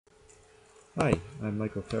Hi, I'm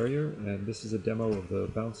Michael Ferrier, and this is a demo of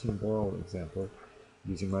the bouncing ball example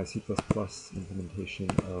using my C++ implementation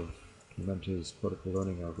of Numenta's Cortical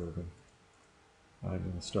Learning Algorithm. I'm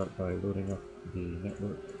going to start by loading up the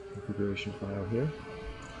network configuration file here.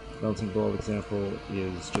 Bouncing ball example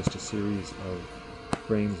is just a series of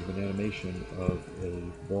frames of an animation of a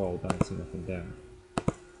ball bouncing up and down.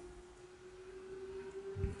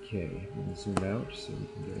 Okay, I'm going to zoom out so we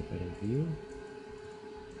can get a better view.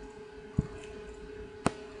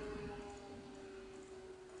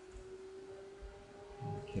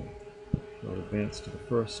 Okay, so I'll advance to the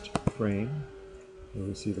first frame where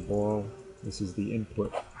we see the ball. This is the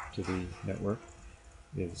input to the network.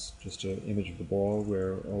 It's just an image of the ball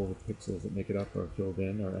where all the pixels that make it up are filled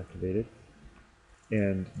in, are activated.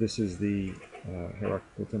 And this is the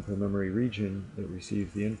hierarchical temporal memory region that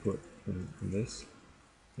receives the input from this.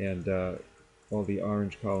 And all the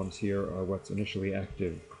orange columns here are what's initially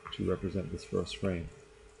active to represent this first frame.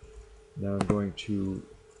 Now I'm going to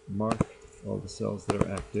mark all the cells that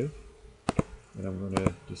are active, and I'm going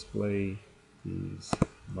to display these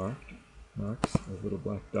marks of little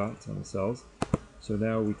black dots on the cells. So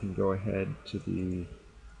now we can go ahead to the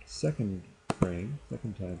second frame,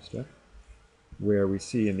 second time step, where we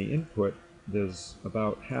see in the input there's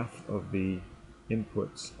about half of the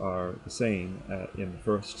inputs are the same in the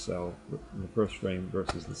first cell, in the first frame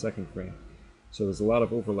versus the second frame. So there's a lot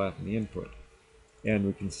of overlap in the input. And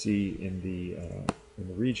we can see in the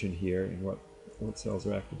region here, in what cells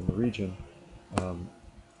are active in the region,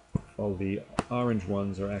 all the orange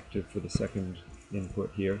ones are active for the second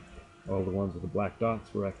input here. All the ones with the black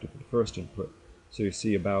dots were active for the first input. So you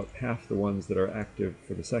see about half the ones that are active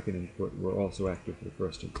for the second input were also active for the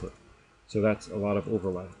first input. So that's a lot of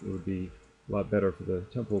overlap. It would be a lot better for the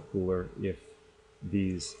temporal pooler if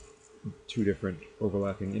these two different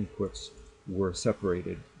overlapping inputs were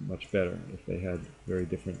separated much better, if they had a very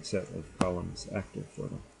different set of columns active for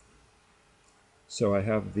them. So I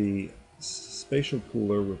have the spatial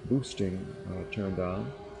pooler with boosting turned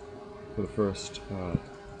on for the first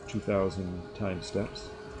 2,000 time steps.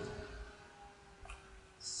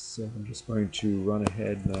 So I'm just going to run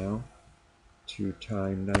ahead now to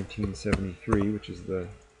time 1973, which is the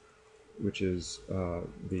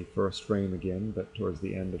first frame again, but towards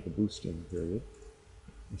the end of the boosting period,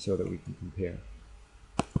 so that we can compare.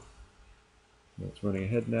 So it's running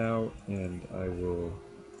ahead now, and I will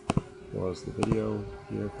pause the video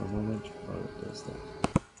here for a moment while it does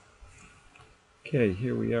that. Okay,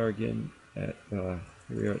 here we are again at time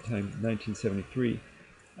 1973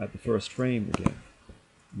 at the first frame again.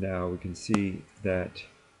 Now we can see that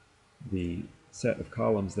the set of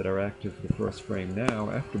columns that are active for the first frame now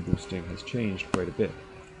after boosting has changed quite a bit.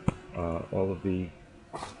 All of the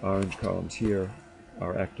orange columns here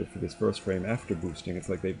are active for this first frame after boosting. It's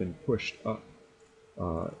like they've been pushed up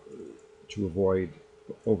to avoid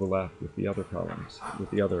overlap with the other columns, with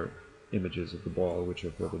the other images of the ball, which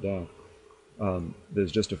are further down.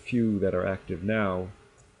 There's just a few that are active now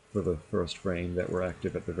for the first frame that were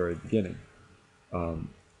active at the very beginning.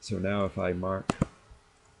 So now if I mark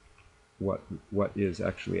what is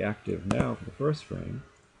actually active now for the first frame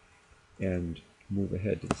and move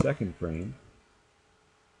ahead to the second frame,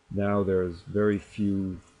 now there's very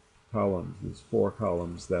few columns. There's 4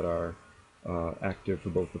 columns that are active for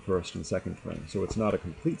both the first and second frame. So it's not a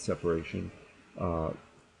complete separation,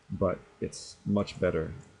 but it's much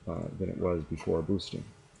better than it was before boosting.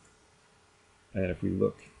 And if we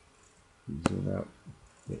look, we zoom out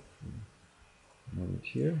a moment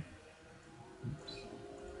here,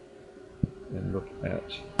 and look at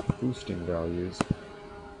boosting values,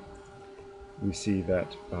 we see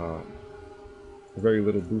that very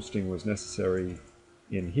little boosting was necessary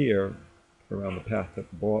in here around the path that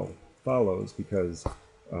the ball follows, because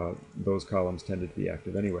those columns tended to be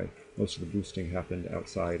active anyway. Most of the boosting happened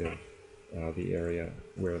outside of the area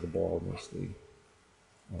where the ball mostly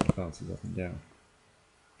bounces up and down.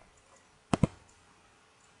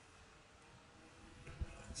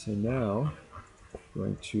 So now I'm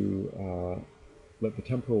going to let the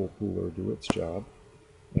temporal pooler do its job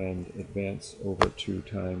and advance over to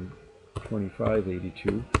time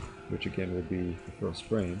 2582, which again will be the first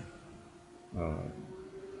frame. And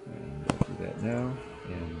I'll do that now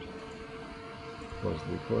and pause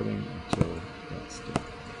the recording until that's done.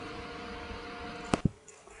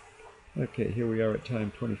 Okay, here we are at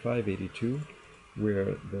time 2582, where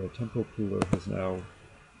the temporal pooler has now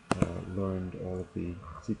learned all of the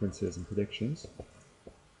sequences and predictions.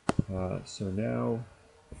 So now,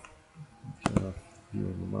 turn off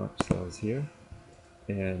viewing the marked cells here,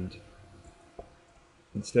 and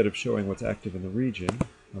instead of showing what's active in the region,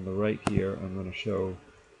 on the right here I'm going to show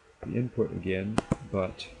the input again,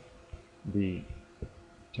 but the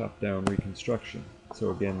top-down reconstruction.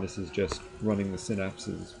 So again, this is just running the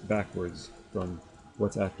synapses backwards from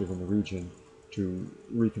what's active in the region to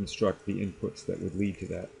reconstruct the inputs that would lead to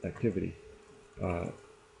that activity.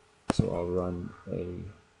 So I'll run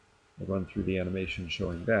through the animation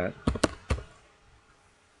showing that.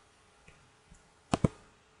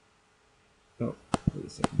 Oh, wait a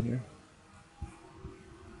second here. I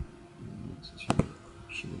need to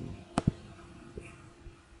actually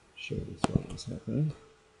show this while it's happening.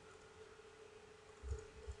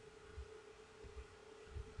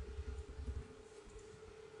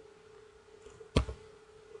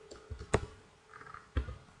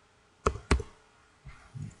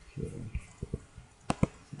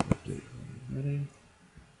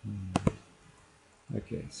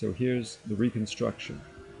 Okay, so here's the reconstruction.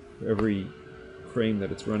 For every frame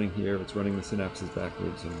that it's running here, it's running the synapses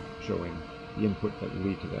backwards and showing the input that will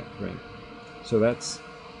lead to that frame. So that's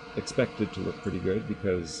expected to look pretty good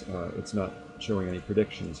because it's not showing any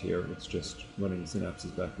predictions here, it's just running the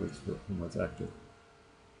synapses backwards from what's active.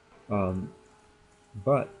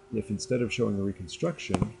 But if instead of showing the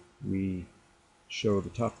reconstruction, we show the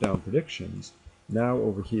top-down predictions, now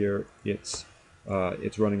over here it's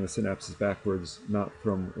running the synapses backwards, not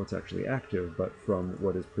from what's actually active, but from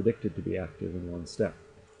what is predicted to be active in one step.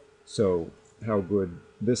 So how good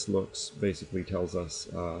this looks basically tells us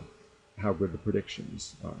how good the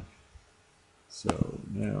predictions are. So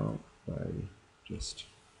now I just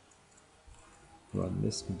run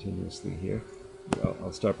this continuously here.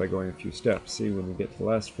 I'll start by going a few steps. See, when we get to the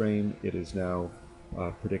last frame, it is now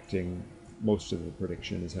predicting, most of the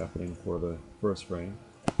prediction is happening for the first frame.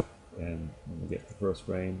 And when we get to the first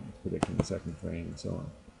frame, it's predicting the second frame, and so on.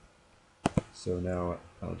 So now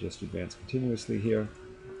I'll just advance continuously here.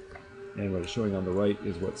 And what it's showing on the right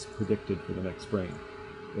is what's predicted for the next frame.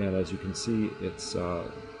 And as you can see, it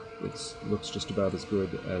looks just about as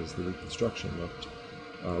good as the reconstruction looked,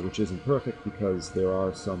 which isn't perfect because there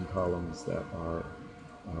are some columns that are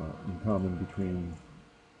in common between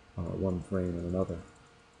one frame and another.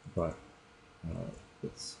 But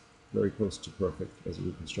it's very close to perfect as a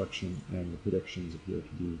reconstruction, and the predictions appear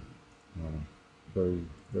to be very,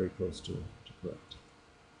 very close to correct.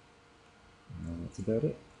 And that's about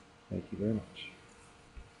it. Thank you very much.